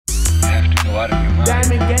go out of your mind.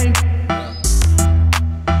 Diamond Gang.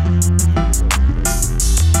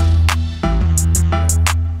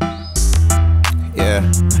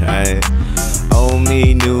 Yeah, alright. Old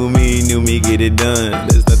me, knew me, get it done.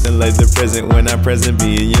 There's nothing like the present when I'm present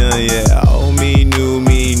being young, yeah. Old me, knew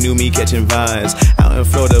me, catching vibes. Out in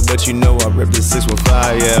Florida, but you know I rep the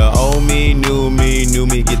 615, yeah. Old me, knew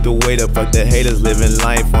me, get the weight up. Fuck the haters, living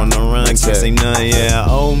life on the run, can't say none, yeah.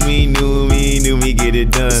 Old me, knew me, get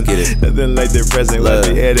it done. Let's get it. Nothing like the present, watch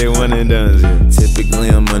the air, they one and done, yeah. Typically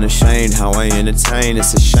I'm unashamed how I entertain.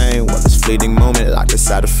 It's a shame what this fleeting moment locked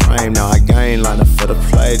inside a frame. Now I gain, line up for the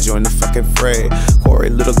play, join the fucking fray. Corey,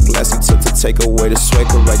 little glass he took to take away the sway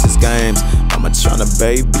for righteous games. I'ma tryna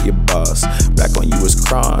baby your boss. Back on you is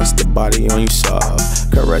cross, the body on you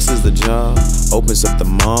soft. Caress is the jaw, opens up the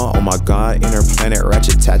maw. Oh my god, inner planet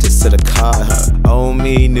ratchet attaches to the car. Oh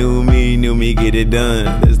me, knew me, get it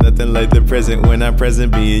done. There's nothing like the present when I'm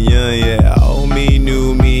present being young, yeah. Oh me,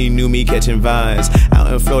 knew me, catching vibes.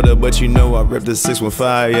 Out in Florida, but you know I rep the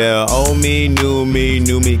 615, yeah. Oh me, knew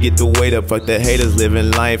me, get the weight up. Fuck the haters,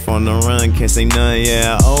 living life on the run, can't say none,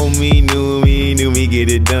 yeah. Oh me, knew me, get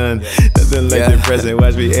it done. Nothing like the present,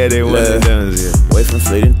 watch me add it one and done, yeah. Wait from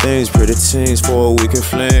fleeting things, pretty teens for a week and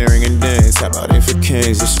fling, ring and dance. How about it for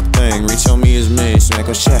kings? It's a thing. Reach on me is me, smack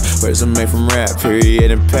on chat. Words are made from rap,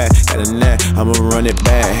 period and pat. Got a net, I'ma run it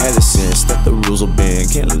back. Has a sense that the rules will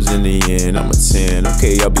bend. Can't lose in the end. I'm a 10.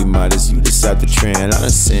 Okay, I'll be modest. You decide the trend. I done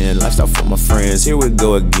sin. Lifestyle for my friends. Here we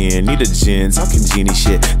go again. Need a gin. Talking genie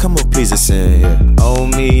shit. Come on, please ascend. Yeah. Oh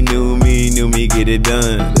me, knew me, get it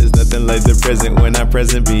done. There's nothing like the present when I'm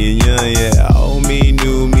present being young, yeah. Oh me,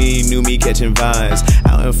 knew me, catching vibes.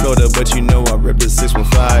 Out in Florida, but you know I rep the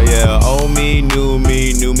 615, yeah. Oh me, knew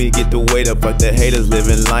me, get the weight up. Fuck the haters,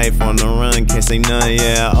 living life on the run, can't say none,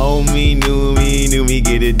 yeah. Oh me, knew me,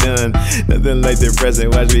 get it done. Nothing like the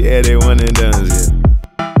present, watch me add it one and done, yeah.